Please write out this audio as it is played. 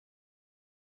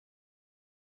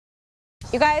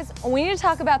You guys, we need to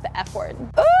talk about the F word.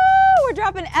 Ooh, we're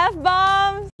dropping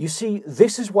F-bombs. You see,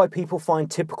 this is why people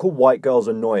find typical white girls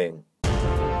annoying.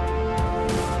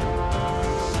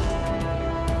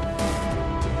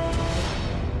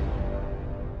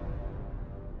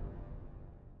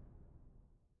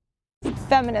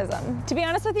 Feminism. To be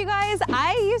honest with you guys,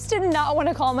 I used to not want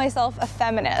to call myself a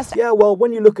feminist. Yeah, well,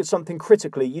 when you look at something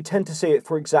critically, you tend to see it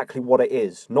for exactly what it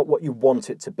is, not what you want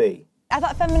it to be. I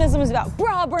thought feminism was about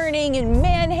bra burning and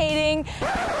man-hating.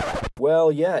 Well,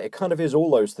 yeah, it kind of is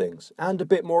all those things, and a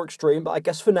bit more extreme, but I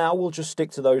guess for now we'll just stick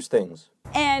to those things.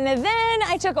 And then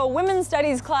I took a women's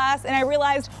studies class and I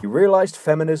realized... You realized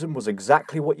feminism was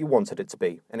exactly what you wanted it to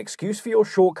be, an excuse for your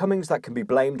shortcomings that can be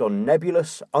blamed on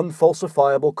nebulous,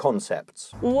 unfalsifiable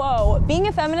concepts. Whoa, being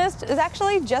a feminist is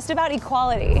actually just about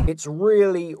equality. It's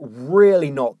really,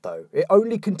 really not though. It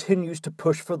only continues to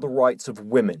push for the rights of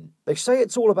women. They say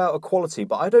it's all about equality,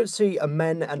 but I don't see a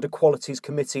Men and Equalities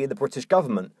Committee in the British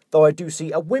government, though I do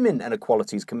see a Women and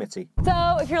Equalities Committee.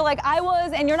 So if you're like I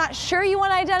was and you're not sure you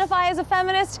want to identify as a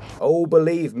feminist, oh,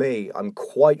 believe me, I'm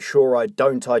quite sure I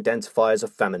don't identify as a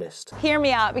feminist. Hear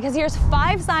me out, because here's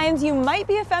 5 signs you might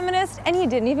be a feminist and you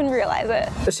didn't even realize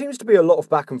it. There seems to be a lot of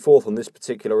back and forth on this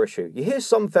particular issue. You hear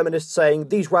some feminists saying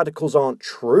these radicals aren't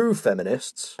true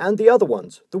feminists, and the other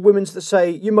ones, the women's that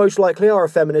say you most likely are a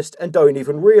feminist and don't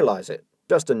even realize it.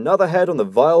 Just another head on the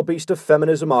vile beast of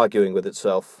feminism arguing with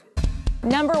itself.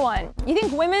 Number 1, you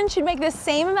think women should make the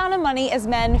same amount of money as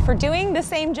men for doing the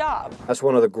same job. That's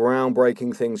one of the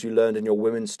groundbreaking things you learned in your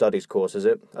women's studies course, is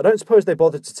it? I don't suppose they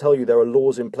bothered to tell you there are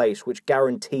laws in place which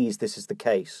guarantees this is the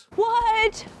case.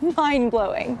 What?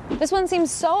 Mind-blowing. This one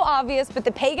seems so obvious, but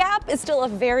the pay gap is still a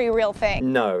very real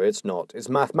thing. No, it's not. It's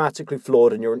mathematically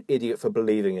flawed and you're an idiot for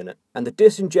believing in it. And the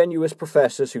disingenuous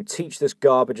professors who teach this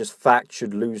garbage as fact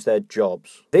should lose their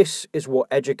jobs. This is what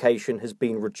education has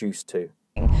been reduced to.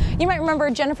 You might remember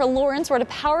Jennifer Lawrence wrote a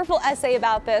powerful essay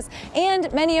about this,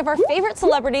 and many of our favorite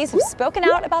celebrities have spoken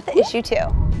out about the issue too.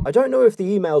 I don't know if the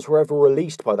emails were ever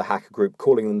released by the hacker group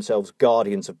calling themselves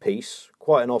Guardians of Peace.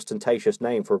 Quite an ostentatious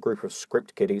name for a group of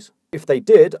script kiddies. If they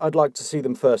did, I'd like to see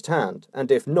them firsthand, and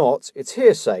if not, it's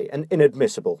hearsay and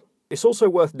inadmissible. It's also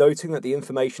worth noting that the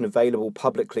information available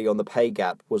publicly on the pay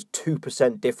gap was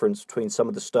 2% difference between some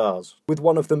of the stars, with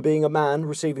one of them being a man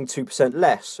receiving 2%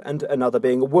 less, and another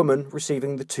being a woman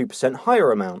receiving the 2%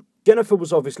 higher amount. Jennifer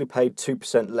was obviously paid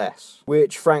 2% less,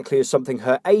 which frankly is something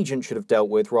her agent should have dealt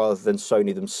with rather than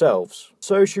Sony themselves.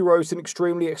 So she wrote an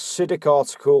extremely acidic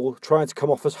article trying to come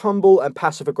off as humble and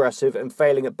passive-aggressive and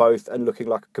failing at both and looking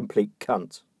like a complete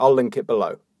cunt. I'll link it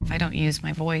below. If I don't use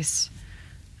my voice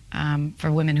for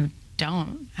women who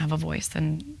don't have a voice,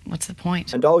 then what's the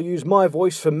point? And I'll use my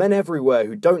voice for men everywhere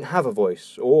who don't have a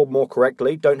voice, or more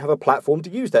correctly, don't have a platform to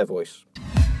use their voice.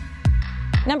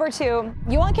 Number 2,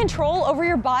 you want control over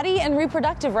your body and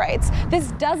reproductive rights.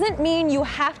 This doesn't mean you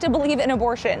have to believe in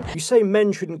abortion. You say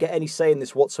men shouldn't get any say in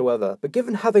this whatsoever, but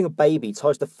given having a baby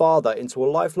ties the father into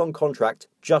a lifelong contract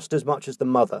just as much as the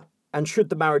mother. And should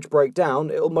the marriage break down,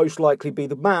 it'll most likely be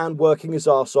the man working his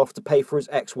arse off to pay for his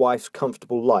ex-wife's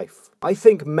comfortable life. I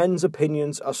think men's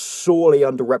opinions are sorely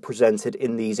underrepresented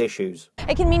in these issues.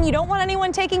 It can mean you don't want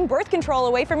anyone taking birth control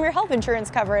away from your health insurance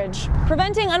coverage.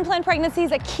 Preventing unplanned pregnancy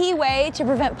is a key way to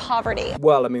prevent poverty.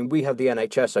 Well, I mean, we have the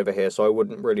NHS over here, so I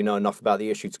wouldn't really know enough about the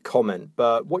issue to comment,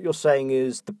 but what you're saying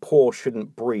is the poor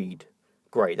shouldn't breed.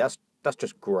 Great, that's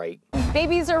just great.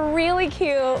 Babies are really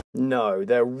cute. No,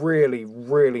 they're really,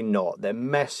 really not. They're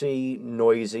messy,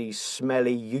 noisy,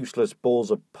 smelly, useless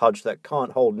balls of pudge that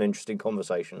can't hold an interesting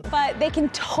conversation. But they can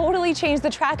totally change the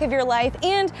track of your life,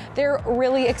 and they're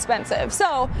really expensive.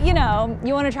 So, you know,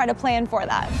 you want to try to plan for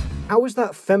that. How is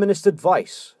that feminist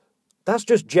advice? That's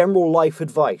just general life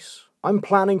advice. I'm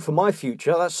planning for my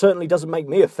future. That certainly doesn't make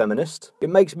me a feminist. It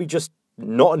makes me just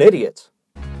not an idiot.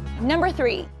 Number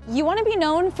 3, you want to be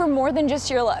known for more than just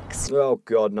your looks. Oh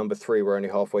god, number 3, we're only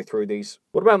halfway through these.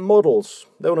 What about models?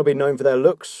 They want to be known for their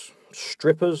looks.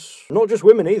 Strippers. Not just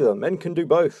women either, men can do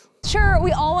both. Sure,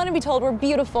 we all want to be told we're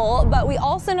beautiful, but we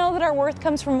also know that our worth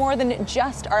comes from more than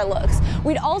just our looks.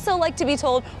 We'd also like to be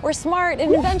told we're smart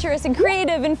and adventurous and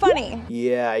creative and funny.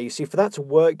 Yeah, you see, for that to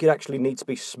work, you'd actually need to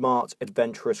be smart,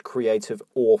 adventurous, creative,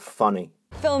 or funny.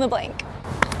 Fill in the blank.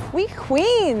 We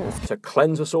queens! To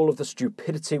cleanse us all of the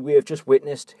stupidity we have just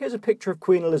witnessed, here's a picture of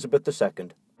Queen Elizabeth II.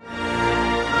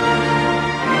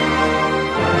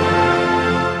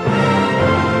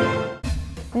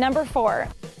 Number 4,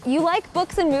 You like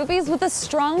books and movies with a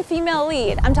strong female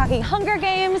lead. I'm talking Hunger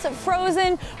Games,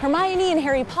 Frozen, Hermione and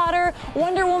Harry Potter,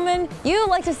 Wonder Woman. You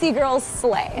like to see girls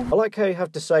slay. I like how you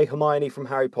have to say Hermione from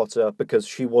Harry Potter because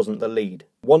she wasn't the lead.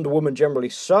 Wonder Woman generally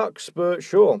sucks, but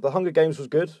sure, the Hunger Games was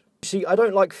good. You see, I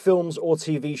don't like films or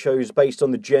TV shows based on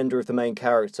the gender of the main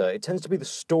character. It tends to be the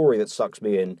story that sucks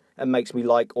me in and makes me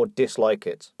like or dislike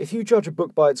it. If you judge a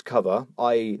book by its cover,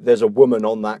 i.e. there's a woman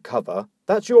on that cover,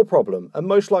 that's your problem, and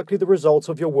most likely the result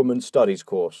of your women's studies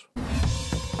course.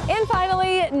 And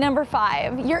finally, number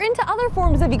 5, you're into other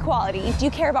forms of equality. Do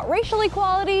you care about racial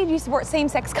equality? Do you support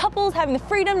same-sex couples having the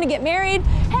freedom to get married?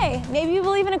 Hey, maybe you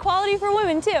believe in equality for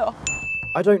women too.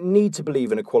 I don't need to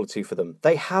believe in equality for them.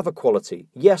 They have equality.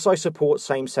 Yes, I support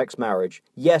same-sex marriage.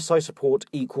 Yes, I support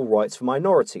equal rights for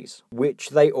minorities, which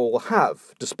they all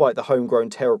have, despite the homegrown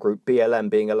terror group BLM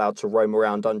being allowed to roam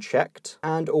around unchecked,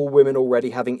 and all women already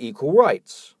having equal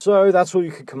rights. So that's all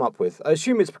you could come up with. I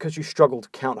assume it's because you struggle to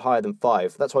count higher than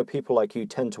 5. That's why people like you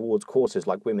tend towards courses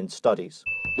like women's studies.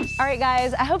 Alright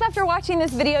guys, I hope after watching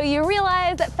this video you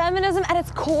realize that feminism at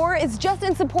its core is just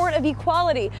in support of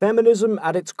equality. Feminism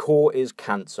at its core is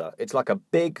cancer. It's like a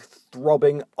big,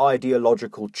 throbbing,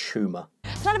 ideological tumour.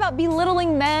 It's not about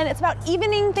belittling men, it's about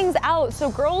evening things out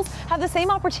so girls have the same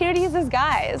opportunities as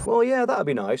guys. Well, yeah, that'd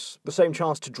be nice. The same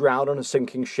chance to drown on a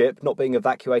sinking ship, not being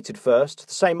evacuated first.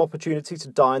 The same opportunity to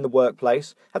die in the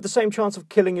workplace. Have the same chance of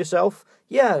killing yourself.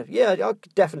 Yeah, I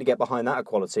could definitely get behind that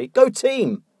equality. Go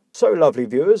team! So, lovely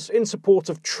viewers, in support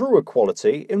of true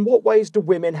equality, in what ways do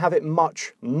women have it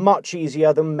much, much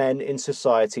easier than men in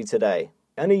society today?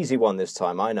 An easy one this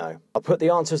time, I know. I'll put the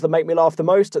answers that make me laugh the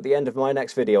most at the end of my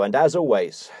next video, and as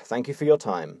always, thank you for your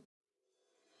time.